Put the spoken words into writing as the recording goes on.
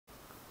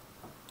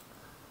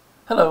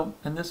Hello,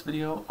 in this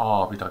video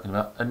I'll be talking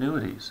about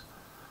annuities.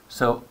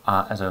 So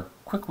as a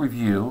quick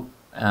review,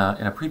 in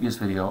a previous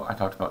video I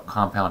talked about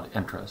compound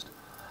interest.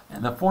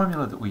 And the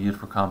formula that we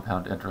used for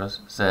compound interest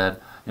said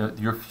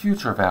your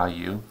future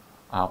value,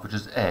 which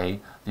is A,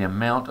 the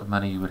amount of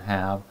money you would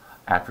have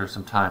after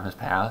some time has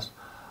passed,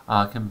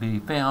 can be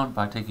found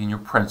by taking your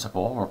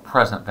principal or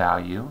present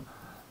value,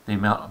 the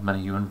amount of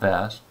money you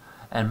invest,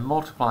 and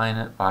multiplying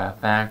it by a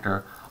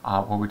factor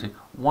where we take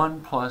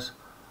 1 plus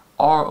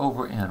R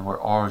over N, where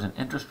R is an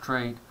interest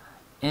rate,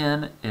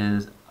 N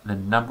is the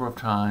number of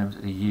times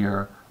a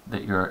year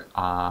that you're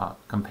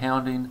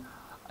compounding,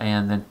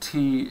 and then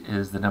T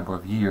is the number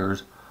of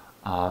years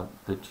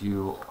that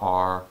you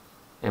are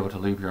able to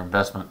leave your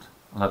investment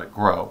and let it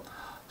grow.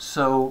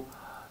 So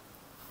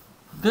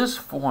this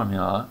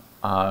formula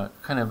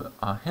kind of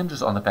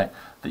hinges on the fact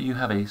that you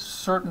have a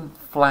certain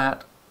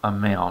flat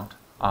amount,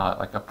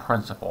 like a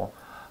principal,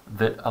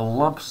 that a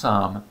lump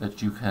sum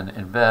that you can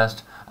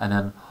invest and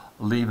then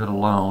leave it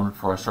alone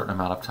for a certain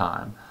amount of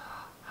time.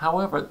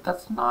 However,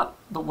 that's not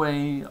the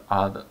way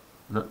the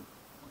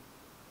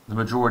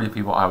majority of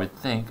people, I would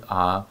think,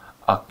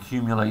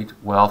 accumulate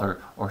wealth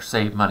or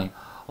save money.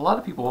 A lot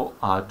of people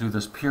do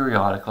this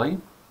periodically,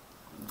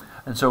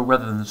 and so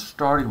rather than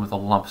starting with a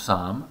lump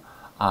sum,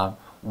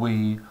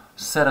 we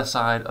set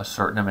aside a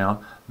certain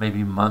amount,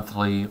 maybe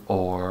monthly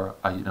or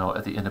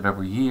at the end of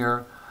every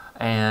year,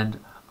 and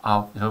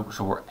so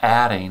we're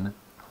adding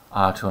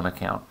to an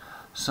account.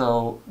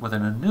 So with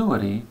an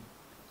annuity,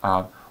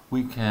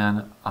 we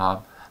can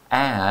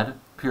add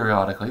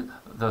periodically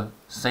the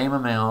same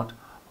amount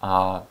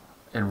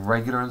in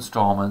regular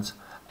installments,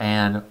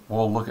 and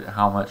we'll look at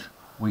how much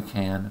we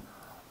can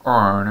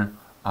earn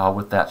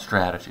with that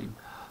strategy.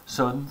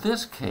 So in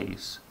this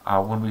case,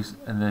 in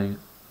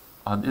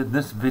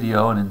this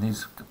video and in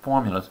these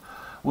formulas,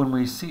 when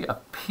we see a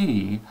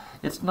P,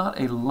 it's not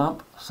a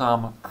lump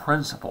sum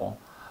principal.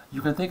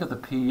 You can think of the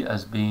P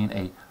as being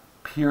a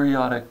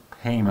periodic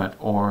payment,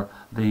 or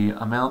the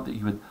amount that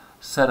you would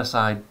set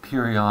aside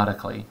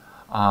periodically,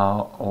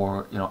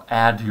 or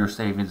add to your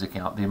savings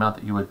account, the amount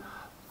that you would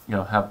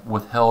have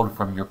withheld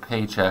from your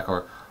paycheck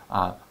or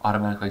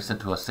automatically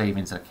sent to a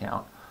savings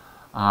account.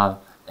 A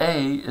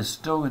is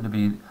still going to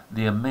be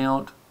the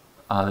amount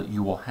that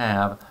you will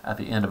have at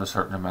the end of a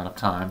certain amount of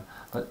time,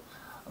 but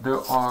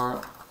there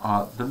are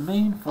the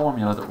main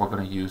formula that we're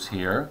going to use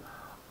here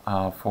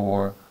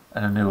for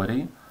an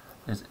annuity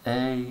is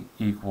A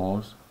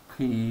equals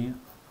P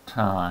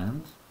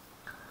times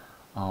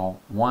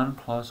 1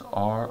 plus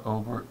R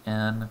over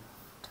N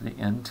to the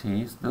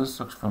NT. So this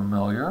looks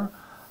familiar.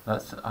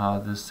 That's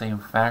the same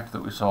fact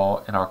that we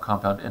saw in our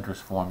compound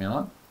interest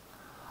formula.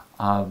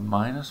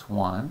 Minus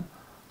 1.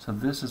 So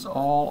this is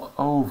all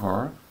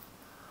over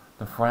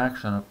the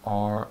fraction of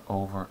R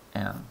over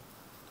N.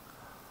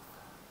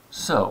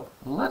 So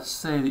let's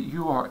say that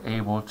you are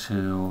able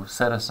to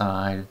set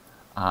aside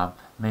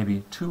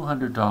maybe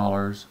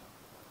 $200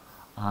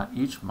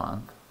 each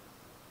month,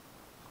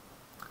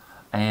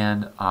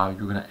 and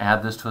you're going to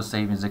add this to a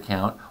savings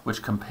account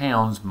which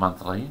compounds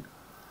monthly,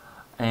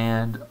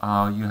 and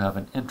you have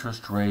an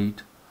interest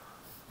rate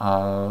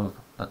of,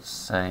 let's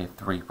say,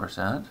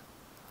 3%,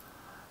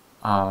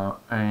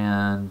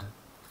 and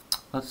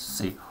let's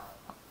see,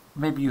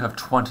 maybe you have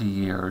 20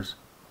 years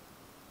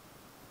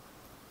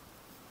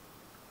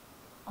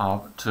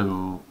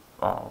to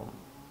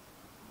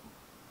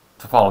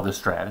follow this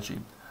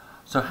strategy.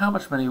 So how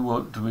much money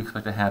do we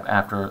expect to have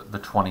after the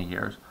 20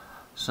 years?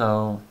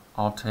 So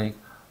I'll take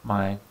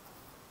my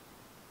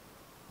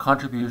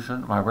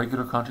contribution, my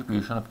regular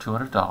contribution of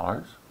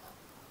 $200,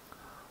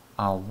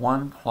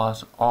 1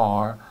 plus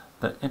R,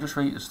 the interest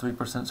rate is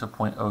 3%, so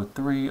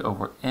 0.03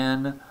 over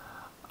N.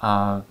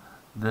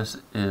 This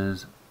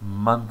is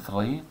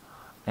monthly,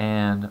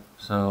 and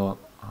so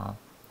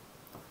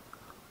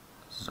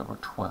this is over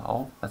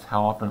 12. That's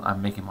how often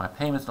I'm making my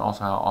payments, and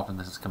also how often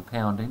this is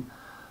compounding.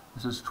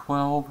 This is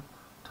 12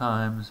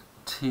 times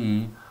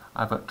T.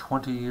 I've got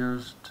 20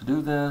 years to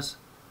do this.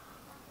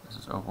 This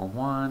is over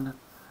 1,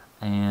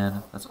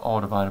 and that's all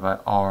divided by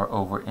R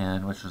over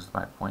N, which is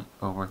by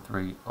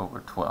 0.03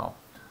 over 12.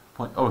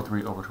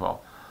 0.03 over 12.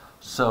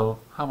 So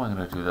how am I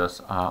going to do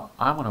this?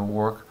 I'm going to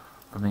work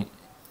from the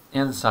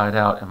inside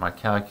out in my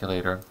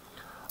calculator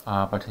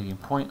by taking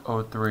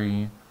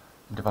 0.03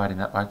 and dividing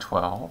that by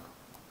 12,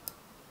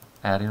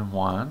 adding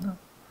 1,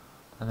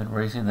 and then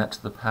raising that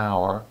to the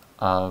power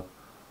of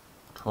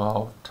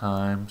 12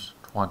 times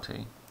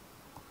 20.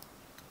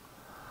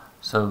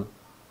 So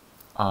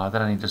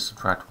then I need to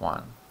subtract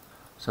 1.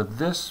 So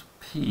this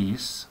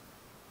piece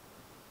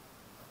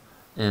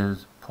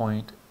is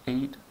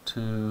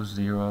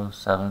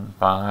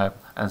 0.82075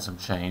 and some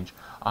change.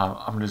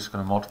 I'm just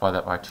going to multiply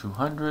that by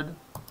 200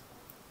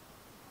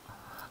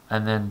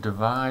 and then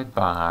divide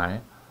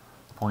by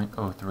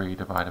 0.03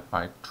 divided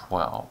by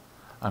 12.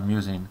 I'm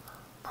using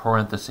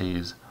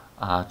parentheses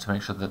to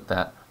make sure that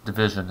that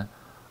division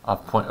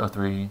of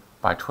 0.03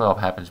 by 12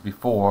 happens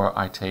before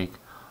I take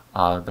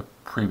the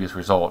previous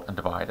result and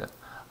divide it.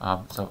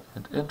 So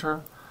hit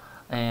enter,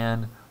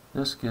 and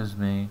this gives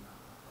me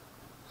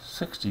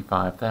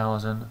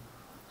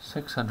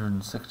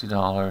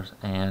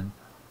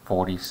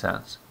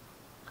 $65,660.40.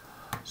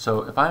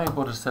 So if I'm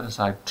able to set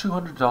aside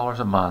 $200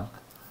 a month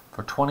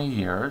for 20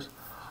 years,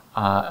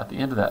 at the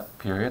end of that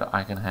period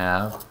I can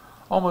have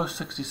almost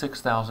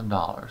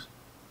 $66,000.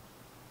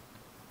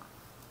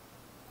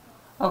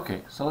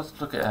 Okay, so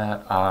let's look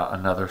at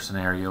another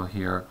scenario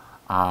here.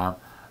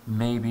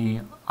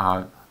 Maybe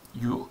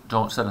you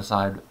don't set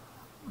aside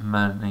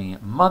money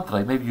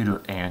monthly, maybe you do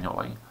it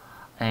annually.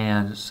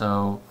 And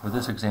so for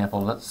this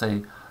example, let's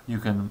say you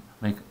can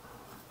make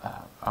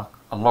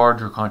a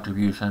larger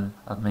contribution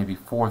of maybe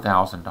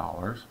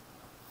 $4,000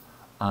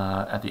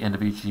 at the end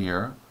of each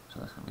year. So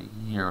that's going to be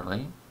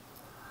yearly.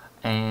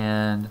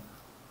 And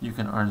you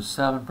can earn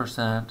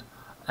 7%,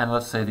 and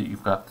let's say that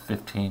you've got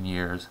 15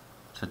 years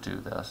to do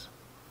this.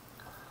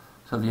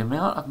 So the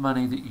amount of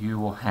money that you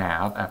will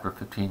have after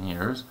 15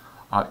 years,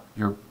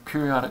 your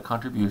periodic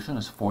contribution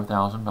is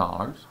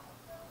 $4,000,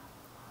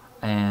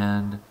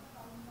 and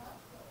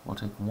we'll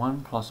take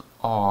 1 plus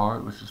R,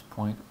 which is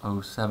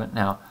 0.07.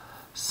 Now,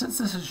 since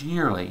this is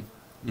yearly,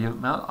 the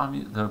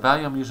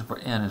value I'm using for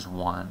N is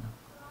 1.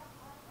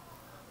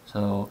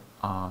 So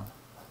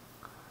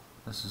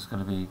this is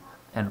going to be,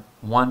 and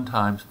 1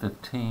 times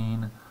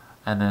 15,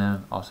 and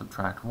then I'll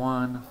subtract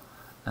 1,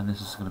 and this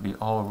is going to be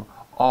all over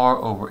R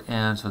over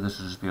N, so this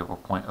will just be over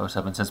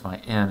 0.07 since my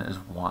N is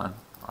 1.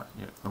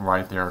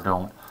 Right there,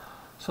 don't.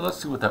 So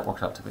let's see what that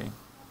works out to be.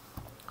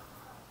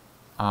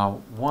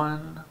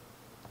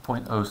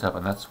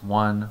 1.07, that's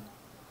 1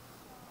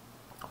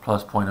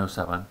 plus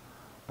 0.07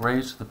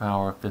 raised to the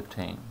power of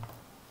 15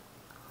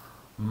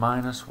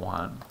 minus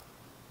 1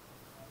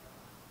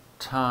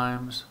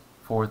 times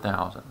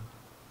 4,000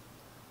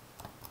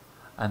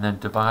 and then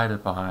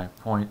divided by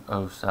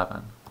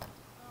 0.07.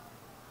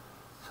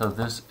 So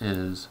this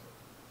is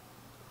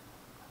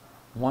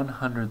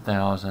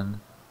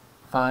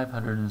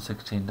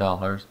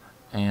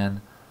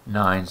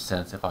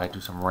 $100,516.09 if I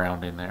do some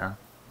rounding there.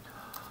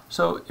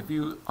 So if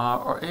you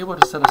are able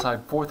to set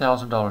aside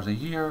 $4,000 a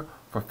year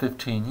for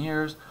 15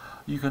 years,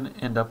 you can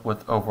end up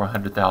with over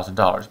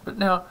 $100,000. But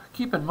now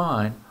keep in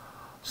mind,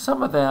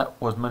 some of that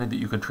was money that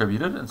you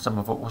contributed and some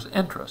of it was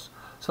interest.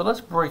 So let's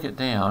break it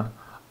down.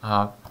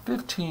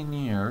 15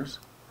 years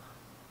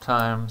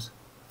times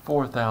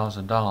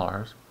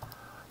 $4,000,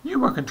 you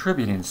were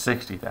contributing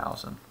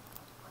 $60,000.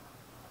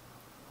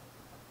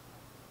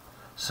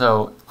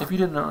 So if you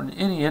didn't earn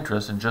any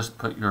interest and just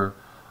put your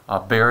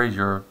buried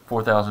your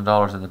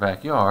 $4,000 in the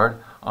backyard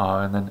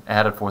and then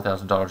added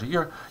 $4,000 a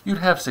year, you'd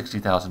have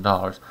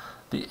 $60,000.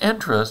 The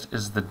interest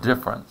is the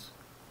difference.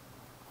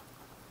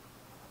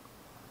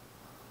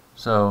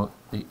 So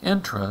the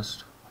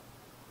interest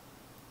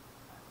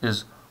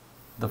is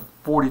the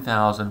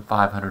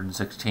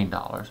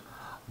 $40,516.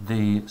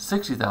 The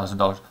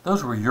 $60,000,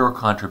 those were your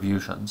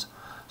contributions.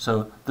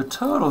 So the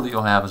total that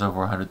you'll have is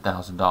over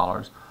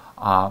 $100,000.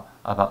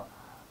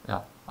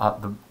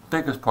 The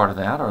biggest part of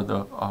that, or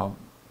the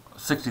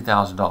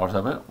 $60,000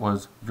 of it,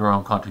 was your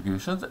own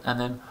contributions, and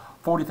then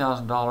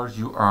 $40,000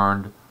 you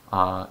earned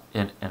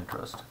in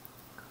interest.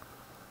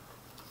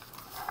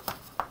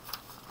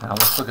 Now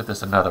let's look at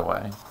this another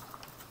way.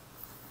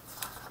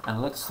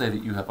 And let's say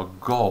that you have a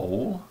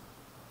goal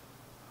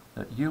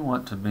that you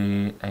want to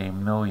be a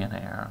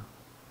millionaire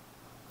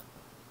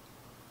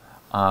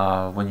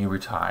when you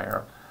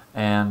retire.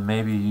 And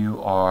maybe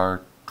you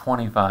are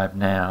 25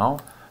 now,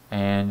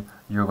 and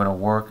you're going to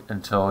work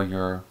until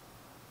you're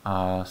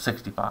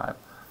 65.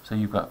 So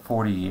you've got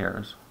 40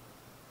 years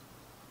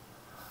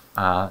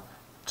to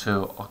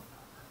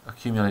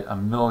accumulate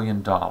 $1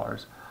 million.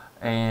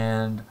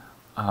 And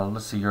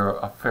let's say you're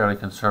a fairly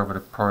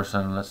conservative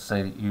person. Let's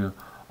say that you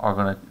are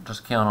going to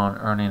just count on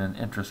earning an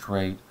interest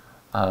rate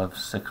of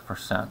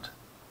 6%.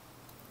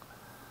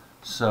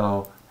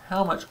 So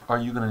how much are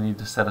you going to need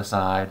to set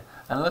aside?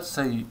 And let's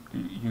say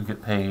you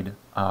get paid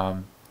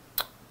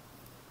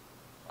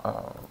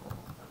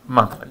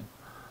monthly.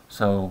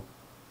 So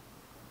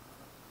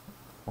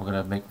we're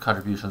going to make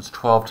contributions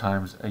 12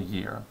 times a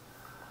year.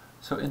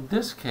 So in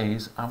this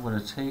case, I'm going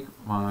to take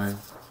my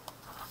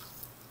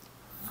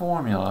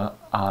formula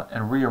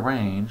and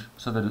rearrange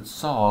so that it's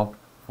solved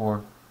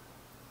for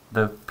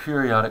the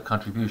periodic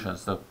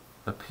contributions, the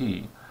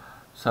P.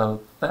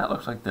 So that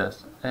looks like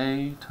this: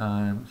 A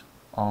times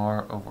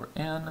R over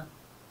N,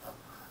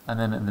 and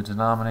then in the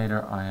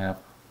denominator I have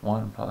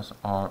 1 plus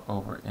R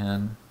over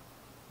N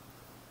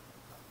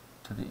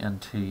to the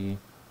NT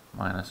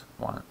minus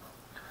 1.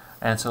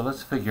 And so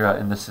let's figure out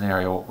in this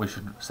scenario what we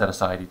should set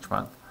aside each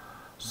month.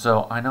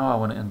 So I know I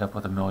want to end up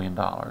with $1 million.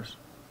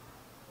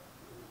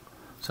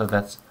 So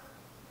that's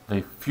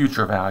the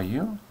future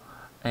value,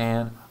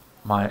 and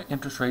my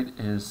interest rate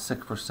is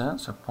 6%,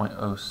 so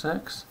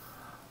 0.06.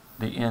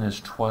 The N is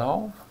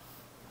 12.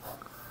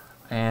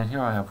 And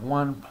here I have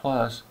 1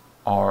 plus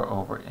R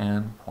over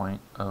N,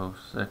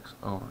 0.06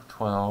 over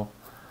 12.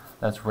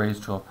 That's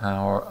raised to a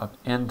power of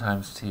N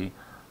times T.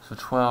 So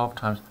 12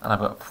 times, and I've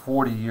got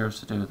 40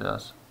 years to do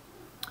this,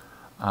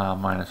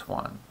 minus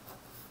 1.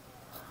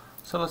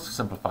 So let's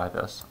simplify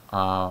this.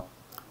 Because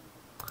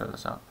figure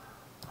this out.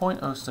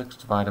 0.06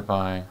 divided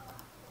by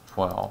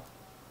 12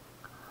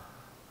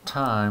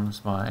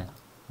 times my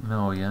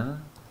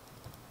million.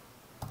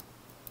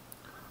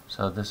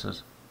 So this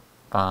is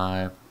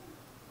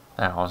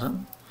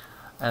 5,000.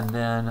 And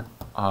then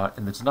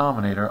in the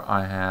denominator,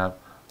 I have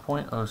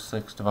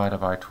 0.06 divided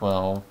by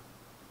 12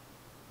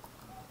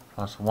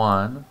 plus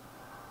 1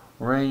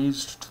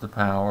 raised to the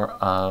power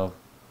of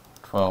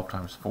 12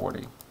 times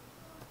 40.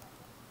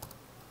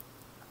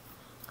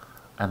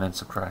 And then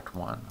subtract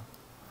 1.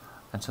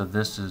 And so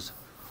this is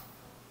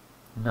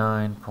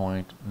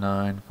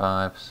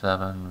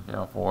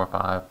 9.957,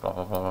 45, blah,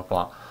 blah, blah, blah,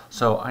 blah.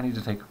 So I need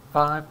to take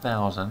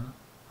 5,000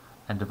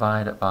 and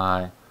divide it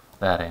by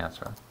that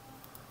answer.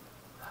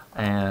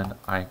 And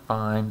I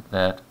find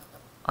that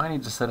I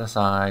need to set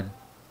aside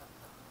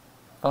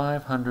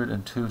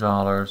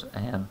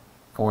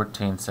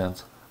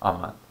 $502.14 a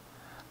month.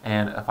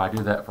 And if I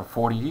do that for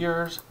 40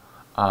 years,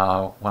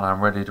 when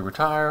I'm ready to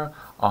retire,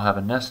 I'll have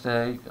a nest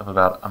egg of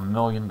about $1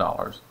 million.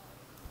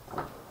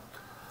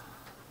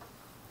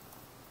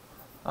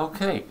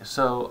 Okay,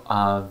 so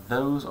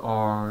those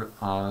are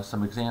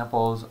some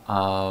examples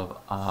of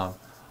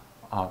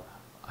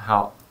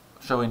how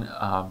showing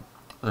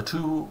the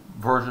two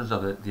versions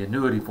of the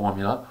annuity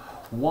formula.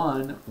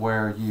 One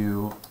where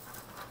you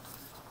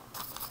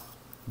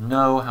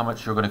know how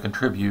much you're going to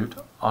contribute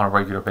on a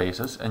regular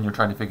basis and you're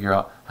trying to figure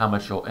out how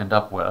much you'll end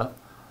up with.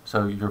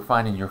 So you're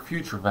finding your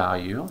future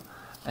value.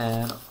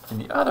 And in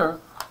the other,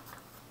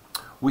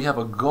 we have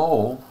a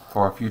goal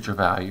for our future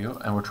value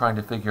and we're trying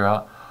to figure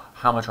out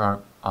how much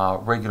our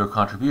regular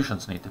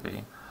contributions need to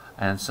be.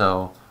 And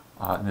so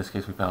in this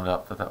case we found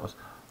out that that was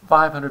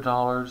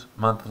 $500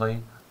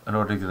 monthly in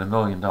order to get $1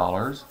 million.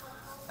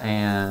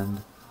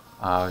 And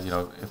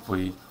if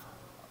we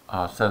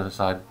set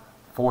aside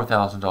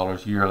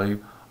 $4,000 yearly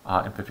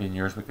in 15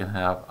 years, we can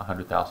have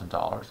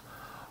 $100,000.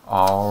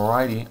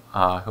 Alrighty,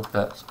 I hope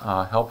that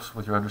helps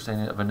with your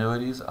understanding of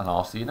annuities, and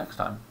I'll see you next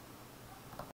time.